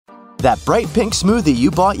That bright pink smoothie you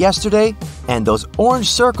bought yesterday and those orange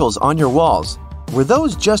circles on your walls, were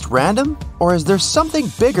those just random, or is there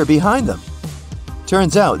something bigger behind them?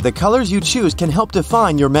 Turns out the colors you choose can help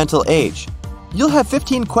define your mental age. You'll have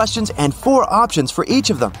 15 questions and 4 options for each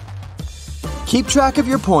of them. Keep track of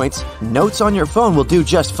your points, notes on your phone will do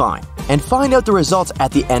just fine, and find out the results at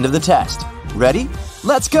the end of the test. Ready?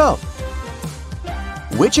 Let's go!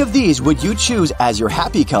 Which of these would you choose as your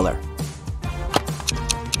happy color?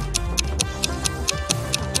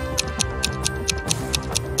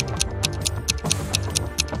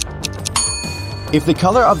 If the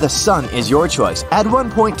color of the sun is your choice, add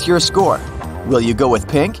 1 point to your score. Will you go with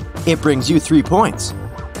pink? It brings you 3 points.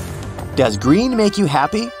 Does green make you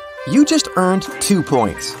happy? You just earned 2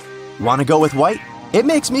 points. Want to go with white? It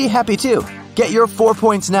makes me happy too. Get your 4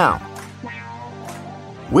 points now.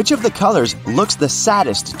 Which of the colors looks the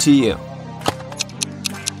saddest to you?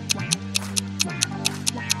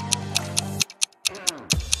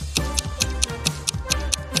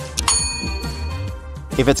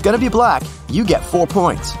 If it's going to be black, you get 4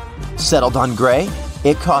 points. Settled on gray,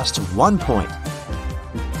 it costs 1 point.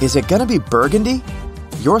 Is it going to be burgundy?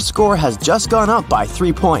 Your score has just gone up by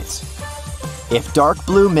 3 points. If dark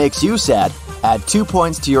blue makes you sad, add 2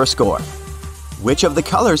 points to your score. Which of the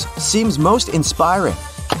colors seems most inspiring?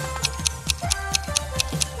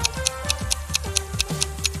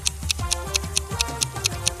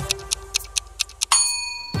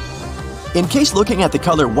 In case looking at the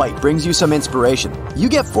color white brings you some inspiration, you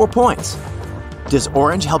get 4 points. Does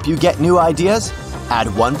orange help you get new ideas?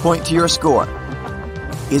 Add 1 point to your score.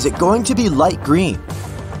 Is it going to be light green?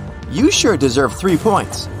 You sure deserve 3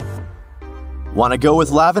 points. Want to go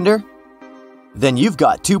with lavender? Then you've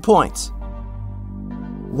got 2 points.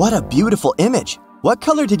 What a beautiful image! What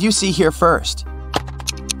color did you see here first?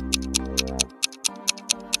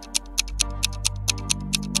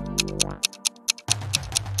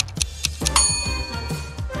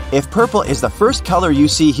 If purple is the first color you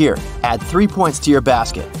see here, add 3 points to your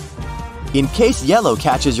basket. In case yellow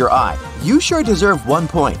catches your eye, you sure deserve 1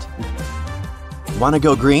 point. Want to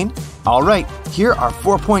go green? Alright, here are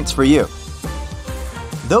 4 points for you.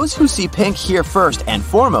 Those who see pink here first and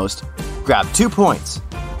foremost, grab 2 points.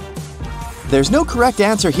 There's no correct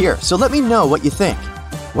answer here, so let me know what you think.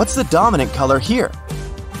 What's the dominant color here?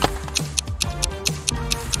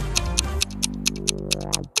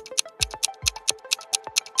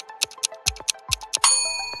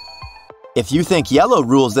 If you think yellow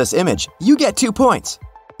rules this image, you get 2 points.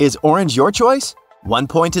 Is orange your choice? 1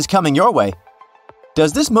 point is coming your way.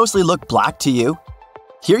 Does this mostly look black to you?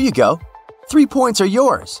 Here you go. 3 points are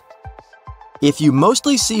yours. If you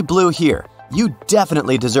mostly see blue here, you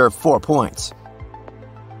definitely deserve 4 points.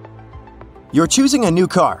 You're choosing a new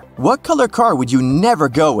car. What color car would you never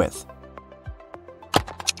go with?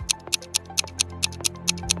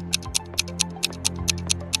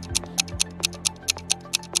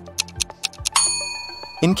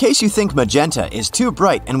 In case you think magenta is too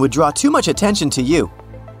bright and would draw too much attention to you,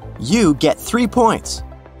 you get 3 points.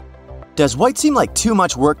 Does white seem like too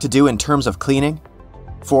much work to do in terms of cleaning?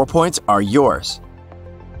 4 points are yours.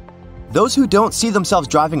 Those who don't see themselves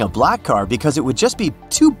driving a black car because it would just be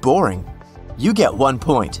too boring, you get 1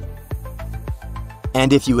 point.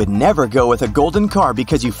 And if you would never go with a golden car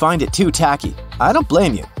because you find it too tacky, I don't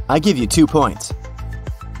blame you. I give you 2 points.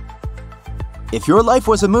 If your life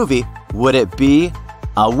was a movie, would it be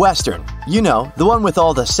a Western? You know, the one with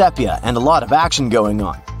all the sepia and a lot of action going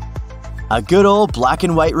on. A good old black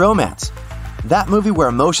and white romance. That movie where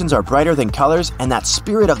emotions are brighter than colors and that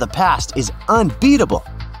spirit of the past is unbeatable.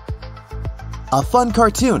 A fun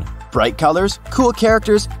cartoon. Bright colors, cool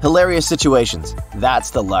characters, hilarious situations.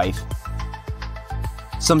 That's the life.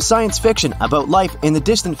 Some science fiction about life in the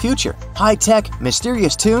distant future. High-tech,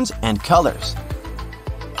 mysterious tunes, and colors.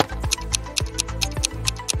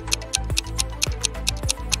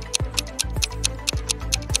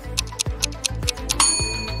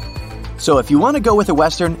 So if you want to go with a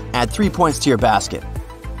Western, add 3 points to your basket.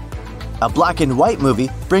 A black and white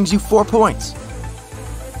movie brings you 4 points.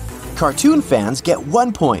 Cartoon fans get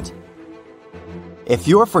 1 point. If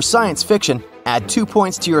you're for science fiction, add 2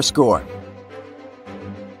 points to your score.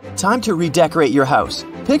 Time to redecorate your house.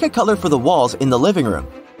 Pick a color for the walls in the living room.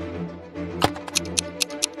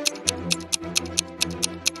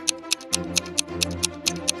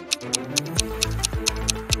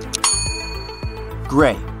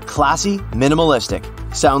 Gray. Classy, minimalistic.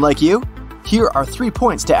 Sound like you? Here are 3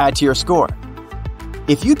 points to add to your score.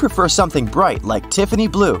 If you'd prefer something bright like Tiffany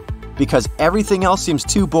blue because everything else seems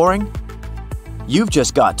too boring, you've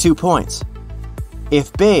just got 2 points.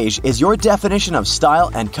 If beige is your definition of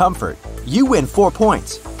style and comfort, you win 4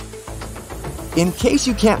 points. In case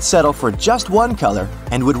you can't settle for just one color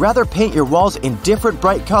and would rather paint your walls in different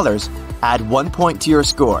bright colors, add 1 point to your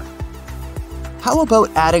score. How about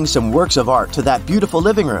adding some works of art to that beautiful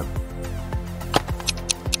living room?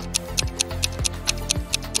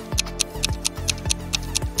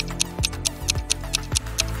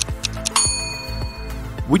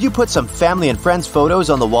 Would you put some family and friends photos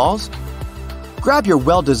on the walls? Grab your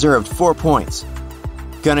well-deserved 4 points.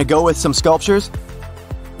 Gonna go with some sculptures?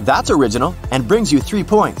 That's original and brings you 3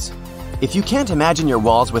 points. If you can't imagine your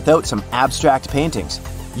walls without some abstract paintings,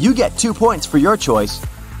 you get 2 points for your choice.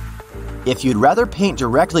 If you'd rather paint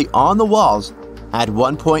directly on the walls, add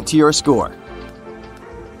 1 point to your score.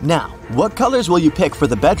 Now, what colors will you pick for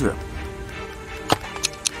the bedroom?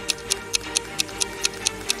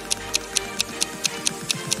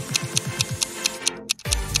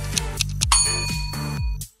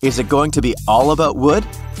 Is it going to be all about wood?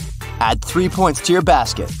 Add 3 points to your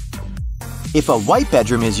basket. If a white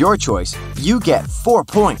bedroom is your choice, you get 4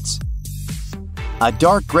 points. A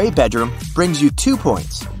dark gray bedroom brings you 2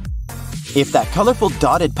 points. If that colorful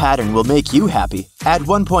dotted pattern will make you happy, add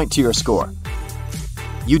 1 point to your score.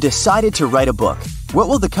 You decided to write a book. What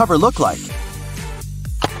will the cover look like?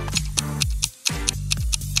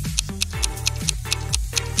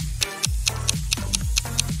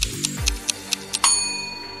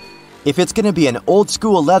 If it's going to be an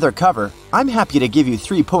old-school leather cover, I'm happy to give you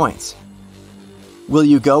 3 points. Will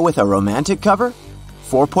you go with a romantic cover?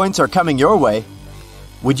 4 points are coming your way.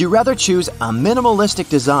 Would you rather choose a minimalistic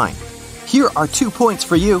design? Here are 2 points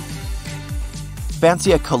for you.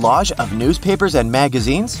 Fancy a collage of newspapers and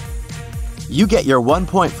magazines? You get your 1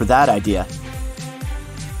 point for that idea.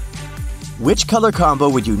 Which color combo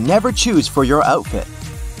would you never choose for your outfit?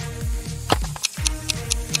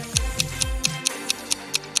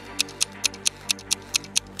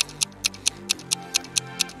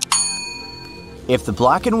 If the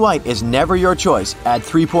black and white is never your choice, add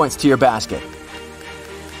 3 points to your basket.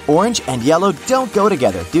 Orange and yellow don't go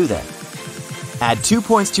together, do they? Add 2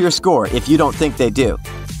 points to your score if you don't think they do.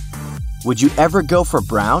 Would you ever go for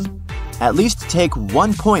brown? At least take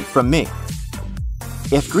 1 point from me.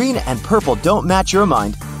 If green and purple don't match your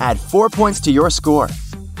mind, add 4 points to your score.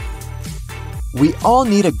 We all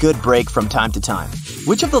need a good break from time to time.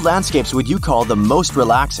 Which of the landscapes would you call the most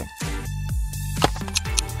relaxing?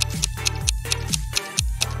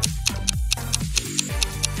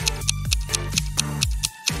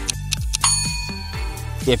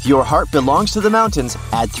 If your heart belongs to the mountains,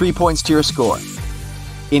 add 3 points to your score.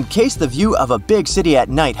 In case the view of a big city at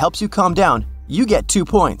night helps you calm down, you get 2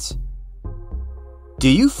 points. Do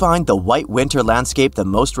you find the white winter landscape the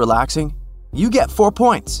most relaxing? You get 4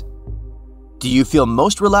 points. Do you feel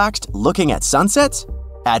most relaxed looking at sunsets?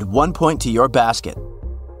 Add 1 point to your basket.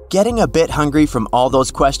 Getting a bit hungry from all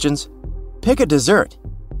those questions? Pick a dessert.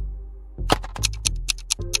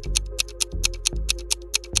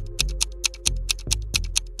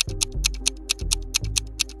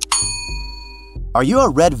 Are you a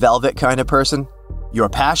red velvet kind of person? Your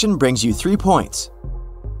passion brings you 3 points.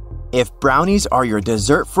 If brownies are your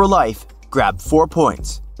dessert for life, grab 4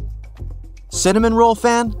 points. Cinnamon roll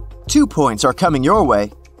fan? 2 points are coming your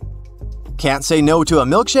way. Can't say no to a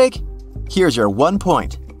milkshake? Here's your 1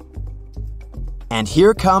 point. And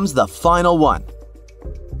here comes the final one.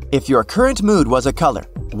 If your current mood was a color,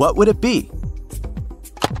 what would it be?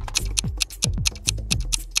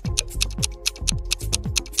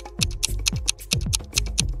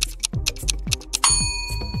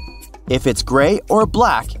 If it's gray or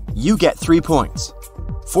black, you get 3 points.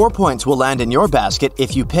 4 points will land in your basket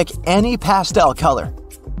if you pick any pastel color.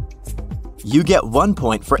 You get 1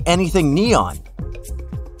 point for anything neon.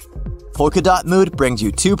 Polka dot mood brings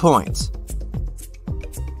you 2 points.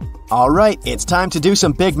 Alright, it's time to do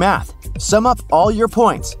some big math. Sum up all your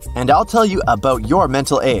points, and I'll tell you about your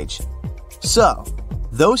mental age. So,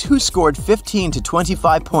 those who scored 15 to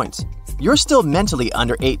 25 points, you're still mentally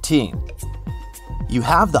under 18. You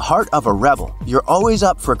have the heart of a rebel. You're always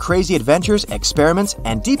up for crazy adventures, experiments,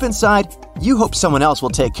 and deep inside, you hope someone else will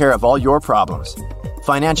take care of all your problems.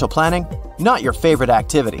 Financial planning, not your favorite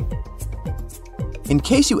activity. In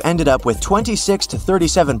case you ended up with 26 to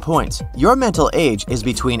 37 points, your mental age is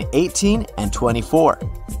between 18 and 24.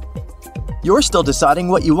 You're still deciding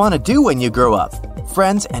what you want to do when you grow up.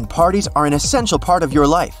 Friends and parties are an essential part of your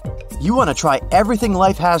life. You want to try everything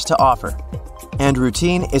life has to offer. And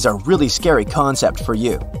routine is a really scary concept for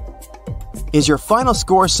you. Is your final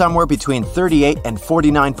score somewhere between 38 and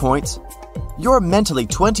 49 points? You're mentally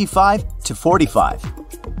 25 to 45.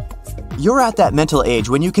 You're at that mental age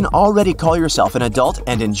when you can already call yourself an adult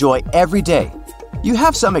and enjoy every day. You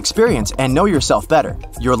have some experience and know yourself better.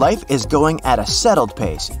 Your life is going at a settled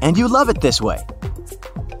pace, and you love it this way.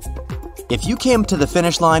 If you came to the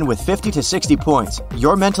finish line with 50 to 60 points,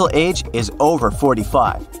 your mental age is over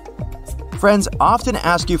 45. Friends often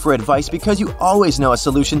ask you for advice because you always know a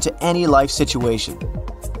solution to any life situation.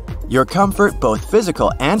 Your comfort, both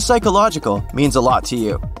physical and psychological, means a lot to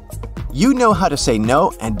you. You know how to say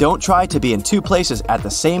no and don't try to be in two places at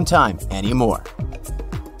the same time anymore.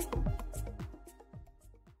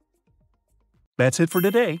 That's it for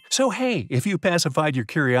today. So hey, if you pacified your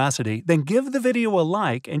curiosity, then give the video a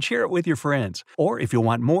like and share it with your friends. Or if you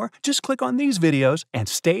want more, just click on these videos and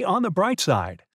stay on the bright side.